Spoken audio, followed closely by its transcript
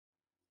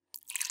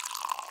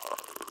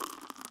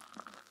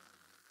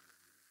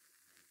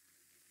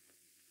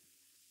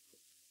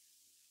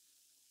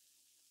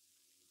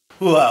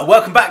Well,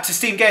 welcome back to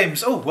Steam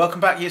Games. Oh, welcome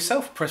back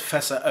yourself,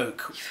 Professor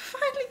Oak. You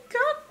finally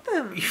got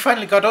them. You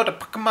finally got all the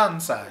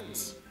Pokemon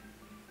signs.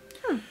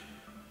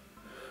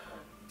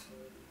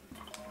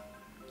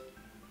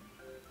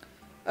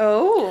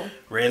 Oh.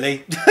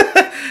 Really?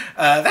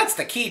 That's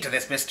the key to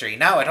this mystery.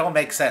 Now it all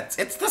makes sense.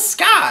 It's the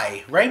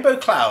sky! Rainbow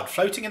cloud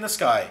floating in the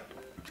sky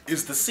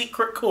is the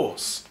secret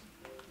course.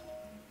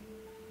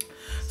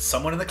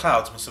 Someone in the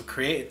clouds must have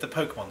created the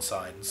Pokemon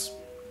signs.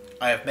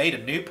 I have made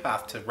a new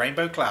path to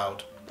Rainbow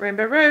Cloud.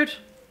 Rainbow Road.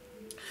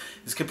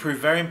 This could prove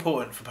very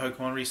important for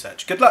Pokemon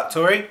research. Good luck,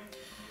 Tory.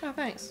 Oh,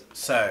 thanks.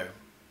 So,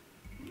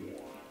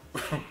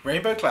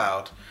 Rainbow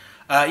Cloud.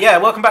 Yeah,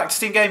 welcome back to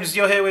Steam Games.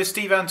 You're here with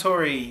Steve and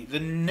Tory, the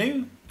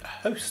new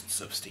hosts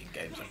of Steam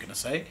Games, I'm going to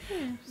say.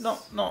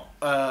 Yes. Not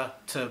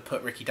to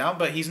put Ricky down,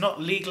 but he's not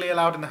legally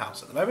allowed in the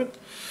house at the moment.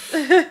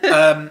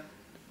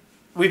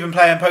 We've been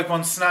playing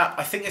Pokemon Snap.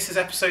 I think this is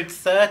episode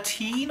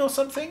 13 or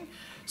something.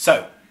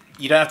 So,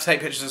 you don't have to take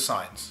pictures of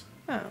signs.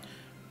 Oh.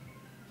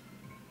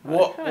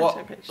 What did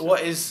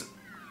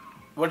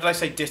I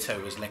say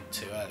Ditto was linked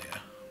to earlier?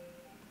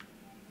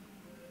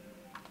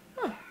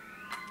 Oh.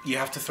 You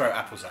have to throw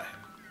apples at him.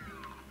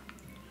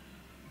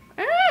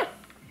 Ah!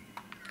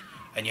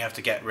 And you have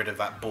to get rid of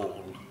that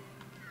ball.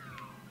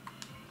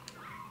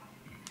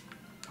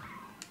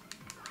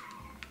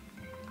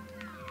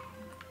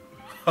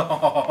 You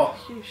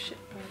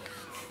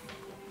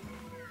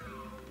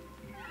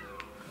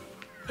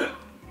shitbag.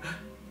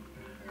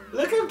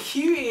 Look how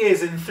cute he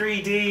is in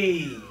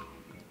 3D.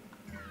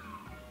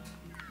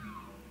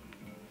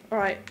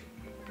 Alright.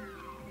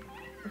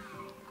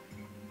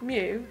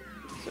 Mew.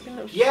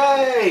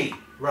 Yay!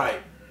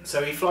 Right,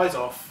 so he flies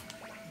off.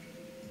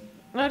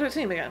 No, I don't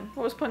see him again.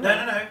 What was the point? No,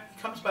 he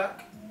comes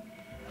back.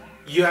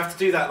 You have to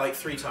do that like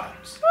 3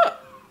 times.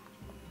 What?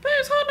 But it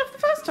was hard enough the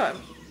first time.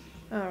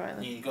 Alright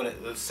then. You got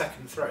it the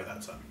second throw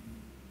that time.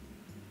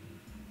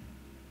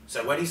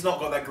 So when he's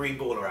not got that green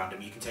ball around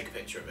him, you can take a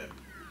picture of him.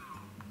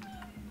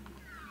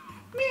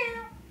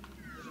 Meow.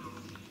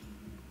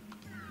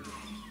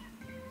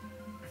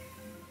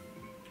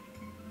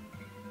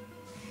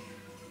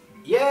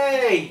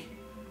 Yay!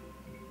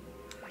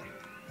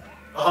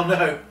 Oh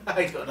no,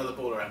 he's got another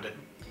ball around him.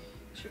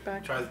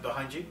 Shitbag. Try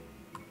behind you.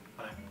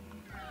 I know.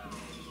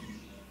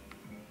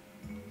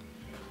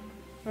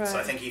 Right. So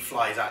I think he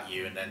flies at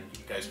you and then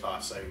goes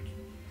past. So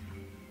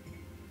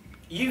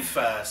you've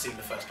seen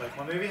the first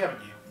Pokemon movie,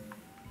 haven't you?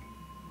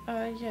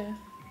 Yeah.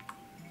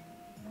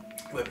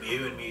 Where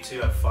Mew and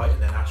Mewtwo have a fight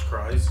and then Ash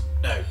cries.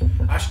 No,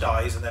 Ash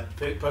dies and then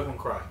Pokemon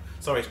cry.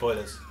 Sorry,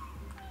 spoilers.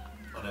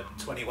 On a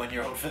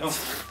 21-year-old film.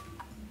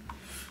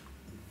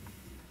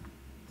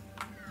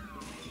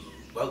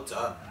 Well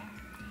done.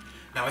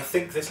 Now I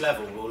think this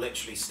level will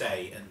literally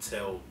stay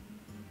until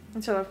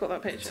Until I've got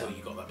that picture. until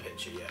you got that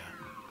picture. Yeah.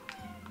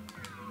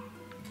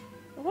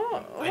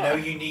 What? I know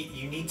you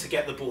need to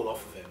get the ball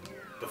off of him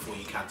before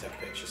you can take a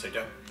picture. So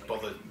don't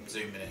bother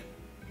zooming in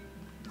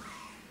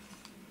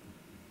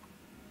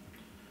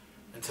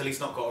until he's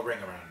not got a ring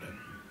around him.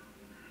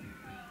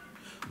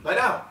 Lie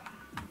down.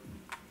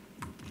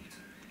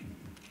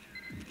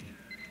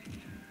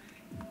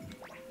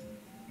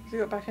 Has he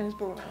got back in his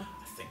ball now?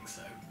 I think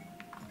so.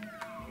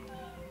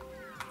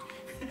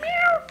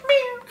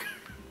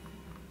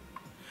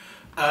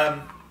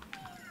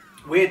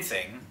 Weird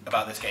thing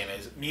about this game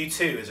is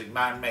Mewtwo is a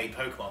man-made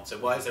Pokemon, so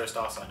why is there a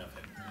star sign of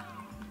him?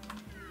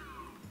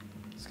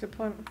 That's a good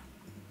point.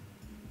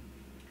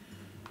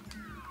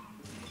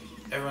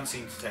 Everyone's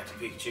seen Detective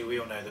Pikachu. We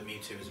all know that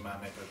Mewtwo is a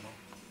man-made Pokemon.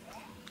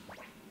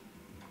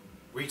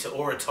 Rita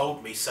Ora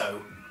told me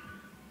so.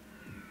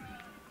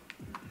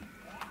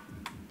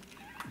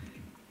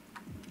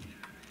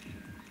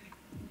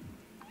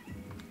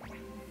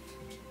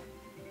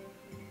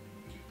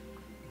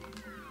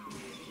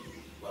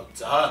 Well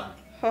done.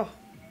 Oh.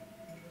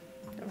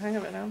 Got the hang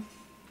of it now.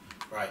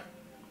 Right.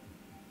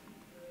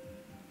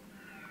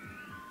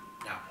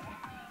 Now.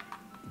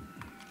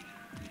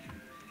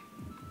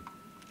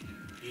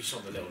 You just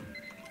want the little...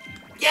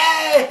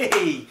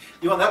 Yay!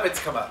 You want that bit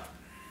to come up.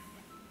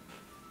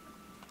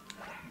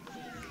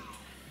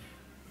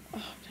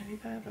 Oh, nearly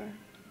there though.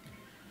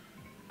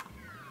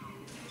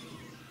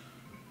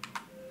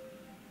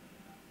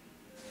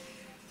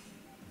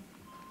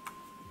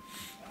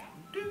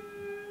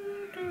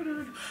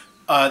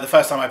 The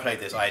first time I played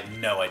this, I had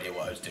no idea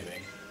what I was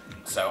doing.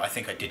 So I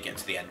think I did get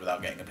to the end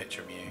without getting a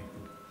picture of you.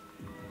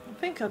 I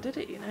think I did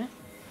it, you know.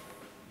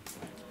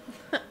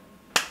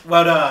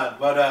 Well done,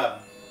 well done.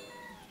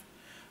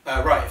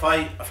 Right,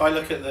 if I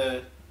look at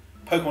the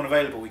Pokemon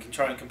available, we can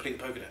try and complete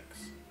the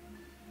Pokedex.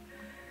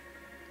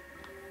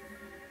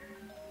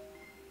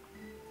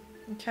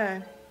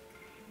 Okay.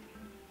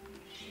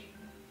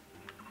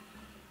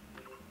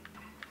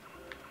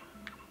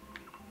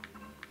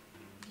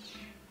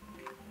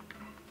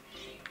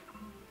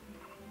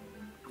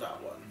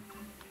 That one.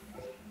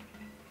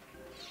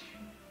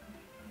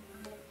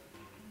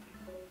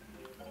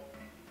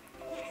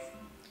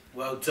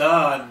 Well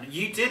done.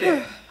 You did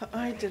it.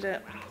 I did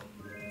it.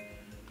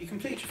 You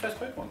completed your first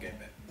Pokemon game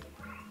bit.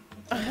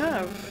 I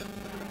have.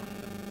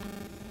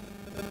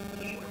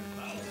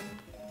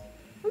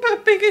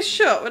 But biggest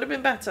shot would have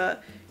been better.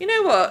 You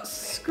know what?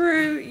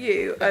 Screw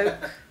you,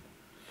 Oak.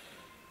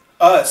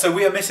 So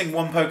we are missing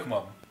one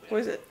Pokemon.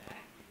 What is it?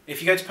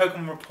 If you go to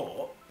Pokemon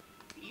Report...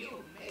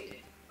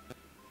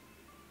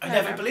 I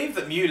never believed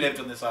that Mew lived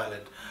on this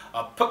island.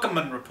 Our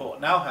Pokemon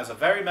Report now has a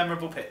very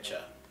memorable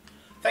picture.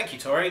 Thank you,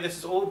 Tory. This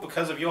is all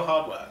because of your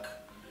hard work.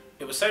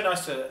 It was so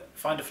nice to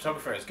find a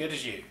photographer as good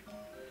as you.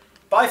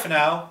 Bye for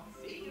now.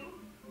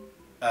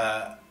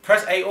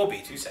 Press A or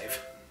B to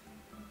save.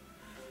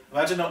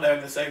 Imagine not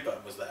knowing the save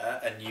button was there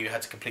and you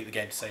had to complete the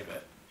game to save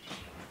it.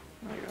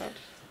 Oh my god.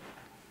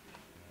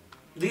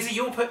 These are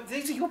your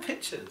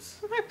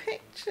pictures. My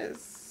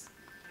pictures.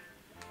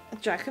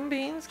 Jack and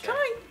Beans. Can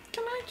I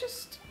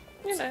just,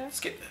 you know?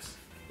 Skip this.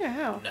 Yeah,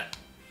 how? No.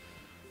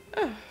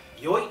 Oh.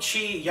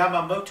 Yoichi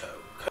Yamamoto.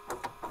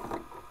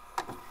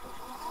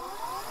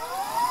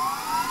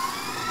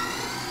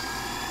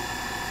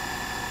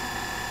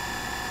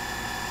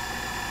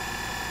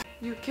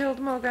 You killed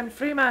Morgan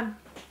Freeman.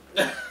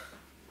 I'm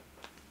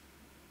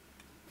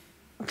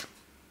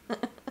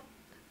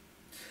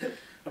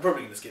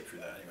probably going to skip through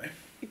that anyway.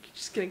 You're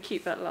just going to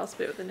keep that last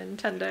bit with the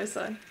Nintendo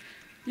sign.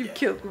 You Yeah.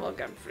 killed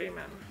Morgan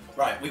Freeman.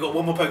 Right, we got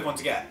one more Pokemon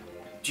to get.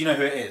 Do you know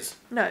who it is?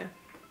 No.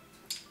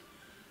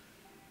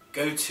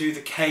 Go to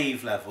the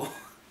cave level.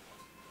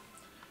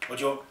 What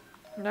do you want?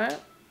 No.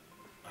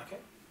 Okay.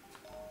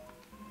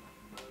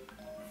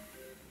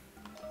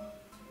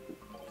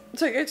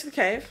 So go to the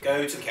cave.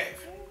 Go to the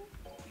cave.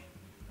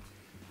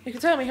 You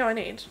can tell me who I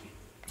need.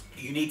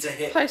 You need to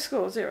hit. High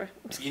score 0.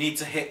 You need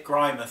to hit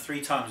Grimer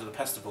 3 times with a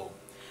Pestiball,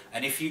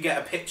 and if you get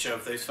a picture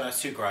of those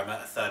first 2 Grimer,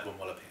 a third one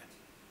will appear.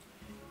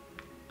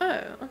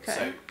 Oh, okay.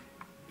 So,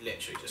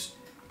 literally just.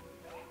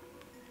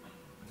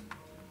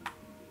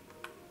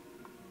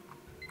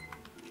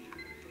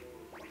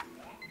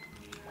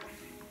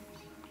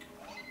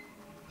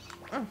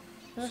 Oh,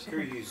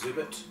 Screw you,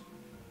 Zubat.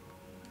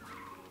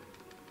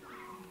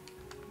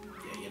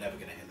 Yeah, you're never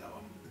going to hit that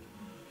one.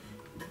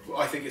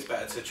 I think it's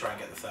better to try and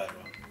get the third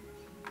one.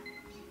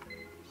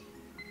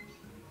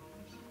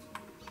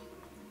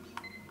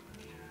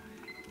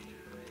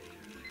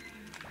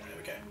 There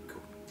we go,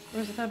 cool.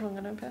 Where's the third one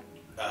going to appear?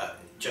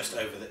 Just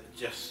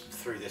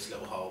through this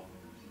little hole.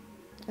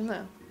 In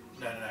there.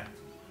 No.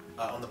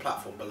 On the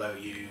platform below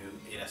you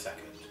in a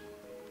second.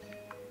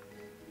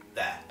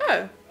 There.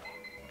 Oh.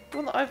 The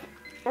one that I've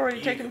already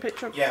You taken a got-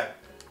 picture of. Yeah,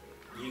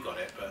 you got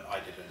it, but I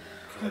didn't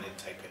because I didn't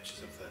take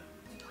pictures of the.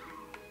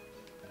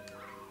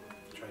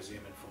 Try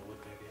zooming forward,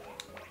 maybe.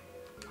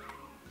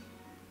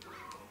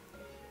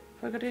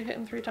 We've got to hit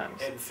him 3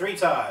 times. Hit him 3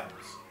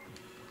 times.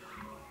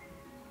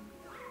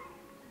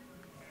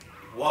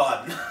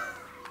 1.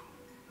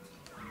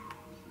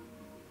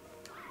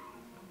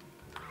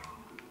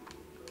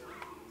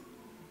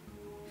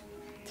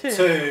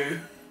 2.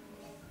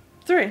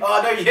 3.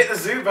 Oh no, you hit the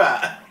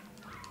Zubat.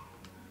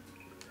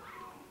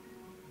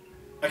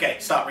 Okay,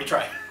 start,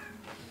 retry.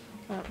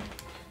 Oh.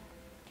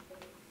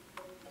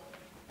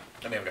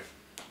 Let me have a go.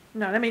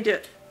 No, let me do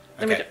it.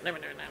 Let me do Okay. it. Let me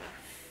do it now.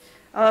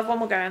 I'll have one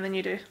more go and then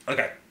you do.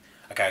 Okay.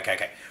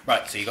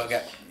 Right, so you gotta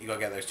get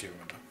those 2,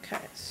 remember. Okay,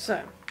 so.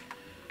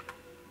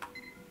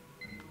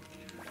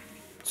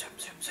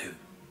 Zoom.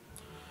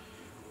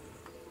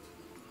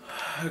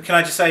 Can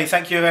I just say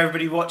thank you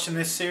everybody watching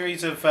this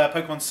series of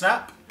Pokemon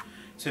Snap.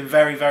 It's been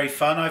very, very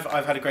fun.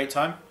 I've had a great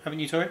time. Haven't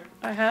you, Tory?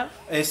 I have.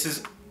 This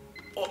is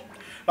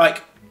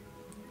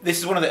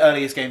one of the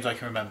earliest games I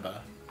can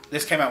remember.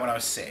 This came out when I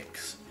was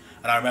 6,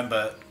 and I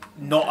remember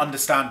not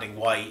understanding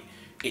why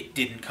it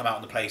didn't come out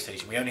on the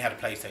PlayStation. We only had a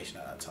PlayStation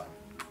at that time.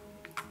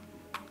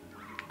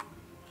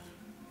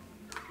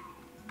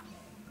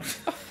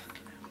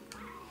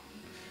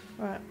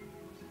 Right.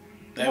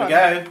 There we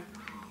go.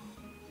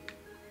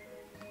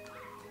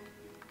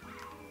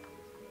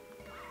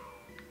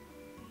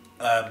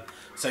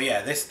 So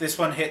yeah, this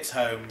one hits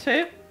home.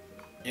 2.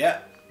 Yeah,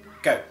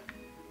 go.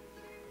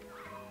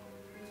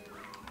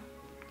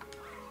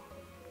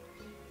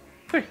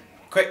 3.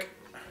 Quick.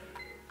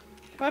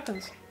 What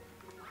happens?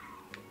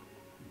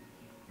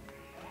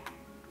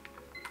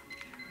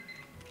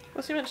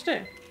 What's he meant to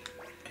do?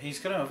 He's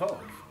going to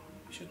evolve.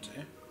 He should do.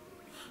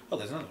 Oh,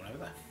 there's another one over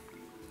there.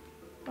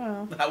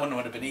 Well. That one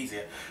would have been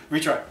easier.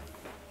 Retry.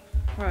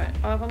 Right,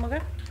 I'll have one more go.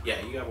 Yeah,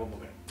 you have one more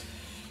go.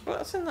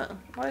 What's in that?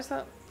 Why is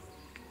that?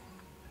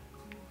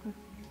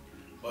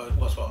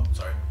 What's what?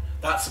 Sorry.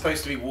 That's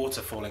supposed to be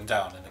water falling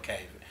down in a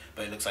cave,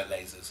 but it looks like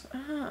lasers.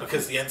 Ah.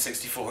 Because the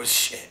N64 is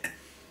shit.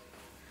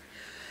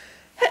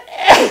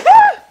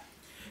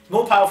 It's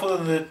more powerful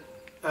than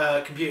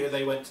the computer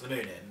they went to the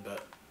moon in,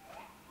 but...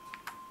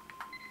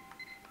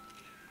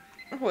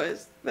 What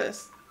is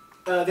this?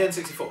 The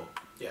N64,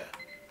 yeah.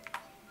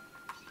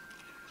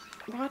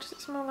 Why does it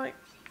smell like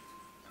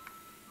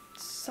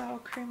sour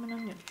cream and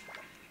onion?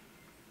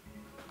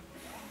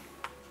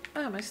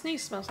 Oh, my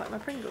sneeze smells like my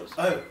Pringles.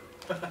 Oh.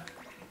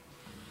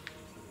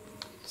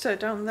 So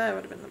down there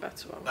would have been the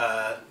better one.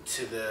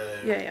 To the...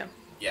 Yeah.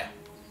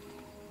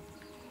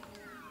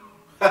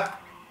 Yeah.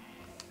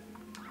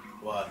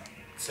 1,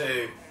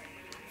 2,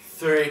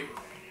 3.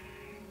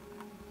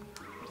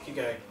 Keep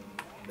going.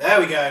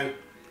 There we go.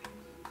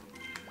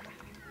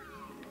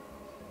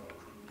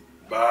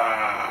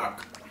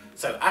 Bark.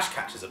 So Ash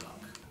catches a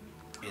monk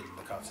in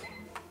the cutscene.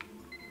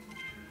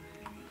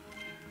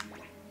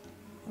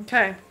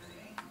 Okay.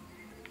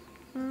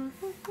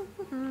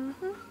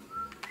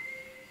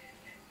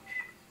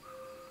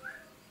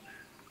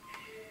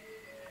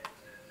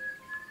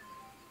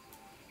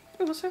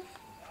 Also,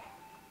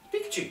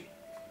 Pikachu.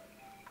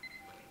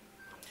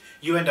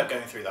 You end up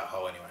going through that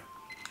hole anyway.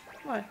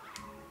 why?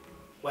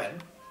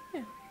 When?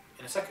 Yeah.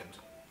 In a second.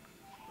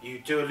 You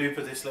do a loop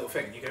of this little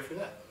thing and you go through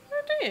there.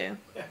 Oh, do you?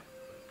 Yeah.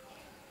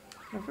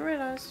 Never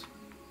realised.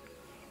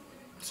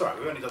 It's alright,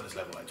 we've only done this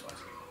level like twice.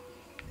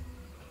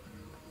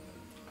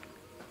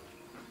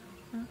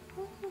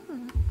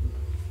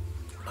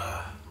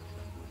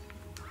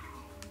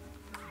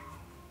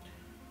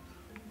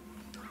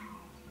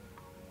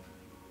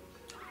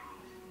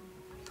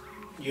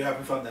 You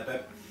having fun there,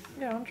 babe?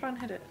 Yeah, I'm trying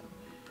to hit it.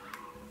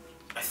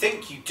 I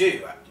think you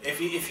do.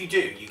 If you do,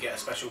 you get a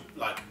special,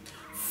 like,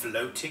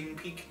 floating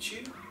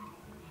Pikachu.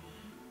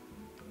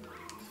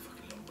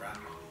 Fucking little rat.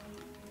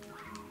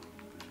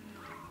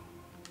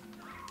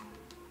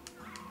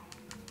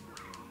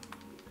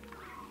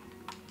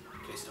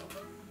 Please stop.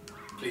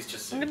 Please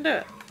just... I'm gonna do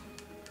it.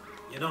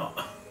 You're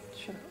not.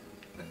 Shut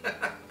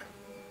up.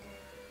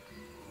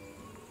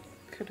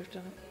 Could have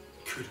done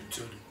it. Could have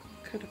done it.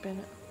 Could have been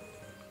it.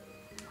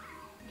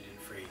 You did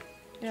free.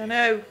 Yeah, I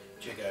know.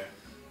 Jiggo.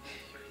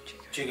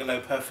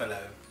 Gigolo Perfalo.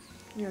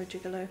 You're a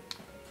gigolo.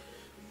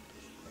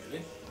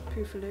 Really?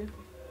 Poofaloo.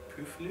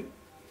 Poofaloo?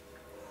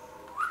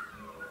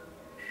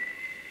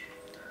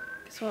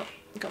 Guess what?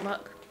 Got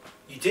muck.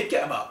 You did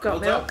get him up.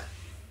 Got well milk. Done.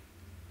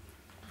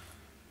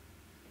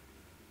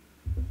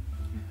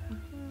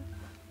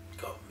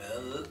 Got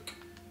milk.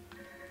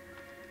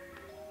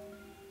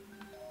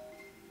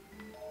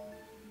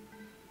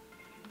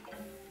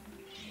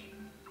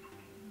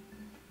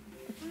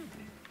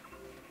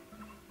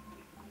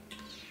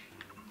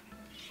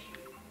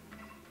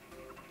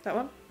 That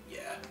one?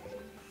 Yeah.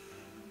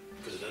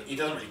 Because he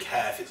doesn't really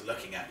care if it's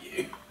looking at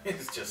you.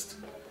 It's just...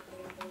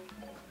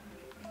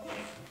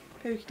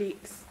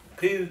 Pokedeeks.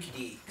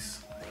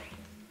 Pokedeeks.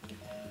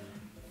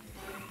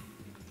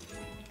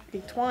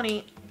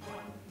 820.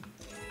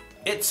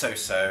 It's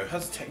so.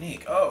 How's the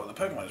technique? Oh, the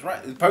Pokemon is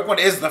right. The Pokemon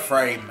is the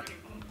frame.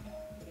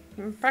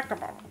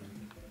 Impeccable.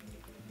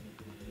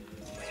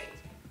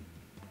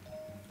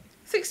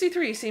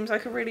 63 seems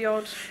like a really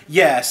odd...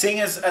 Yeah, seeing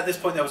as at this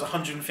point there was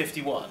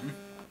 151,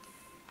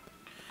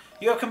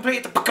 you have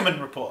completed the Pokemon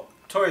report.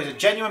 Tory is a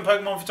genuine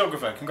Pokemon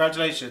photographer.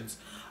 Congratulations.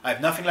 I have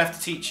nothing left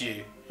to teach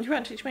you. You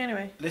won't teach me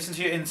anyway. Listen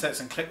to your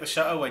insects and click the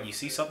shutter when you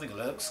see something that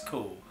looks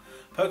cool.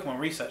 Pokemon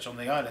research on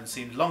the island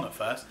seemed long at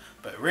first,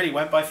 but it really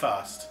went by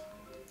fast.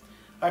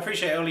 I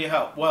appreciate all your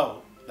help.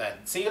 Well, then,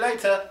 see you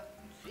later.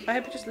 I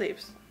hope it just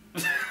leaves.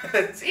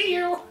 See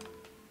you.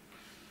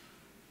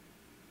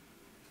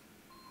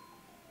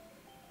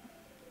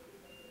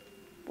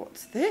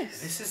 What's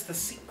this? This is the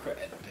secret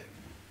ending.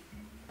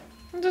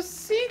 The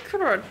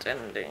secret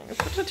ending.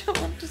 But I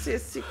don't want to see a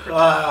secret.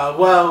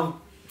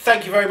 Well,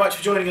 thank you very much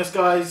for joining us,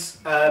 guys.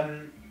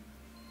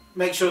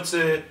 Make sure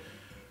to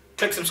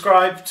click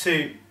subscribe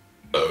to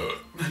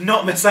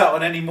not miss out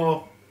on any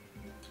more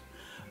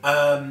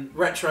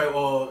retro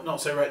or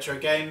not so retro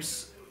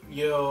games.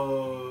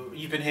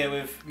 You've been here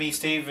with me,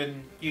 Steve,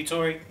 and you,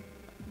 Tory.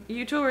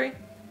 You, Tory.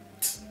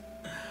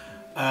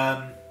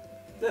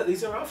 Look,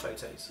 these are our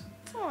photos.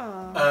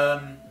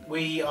 Aww.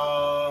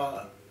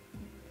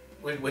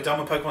 We're done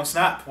with Pokemon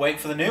Snap. Wait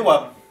for the new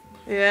one.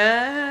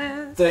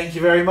 Yes. Thank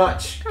you very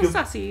much. How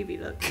sassy you be,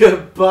 look.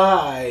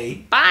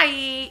 Goodbye.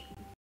 Bye.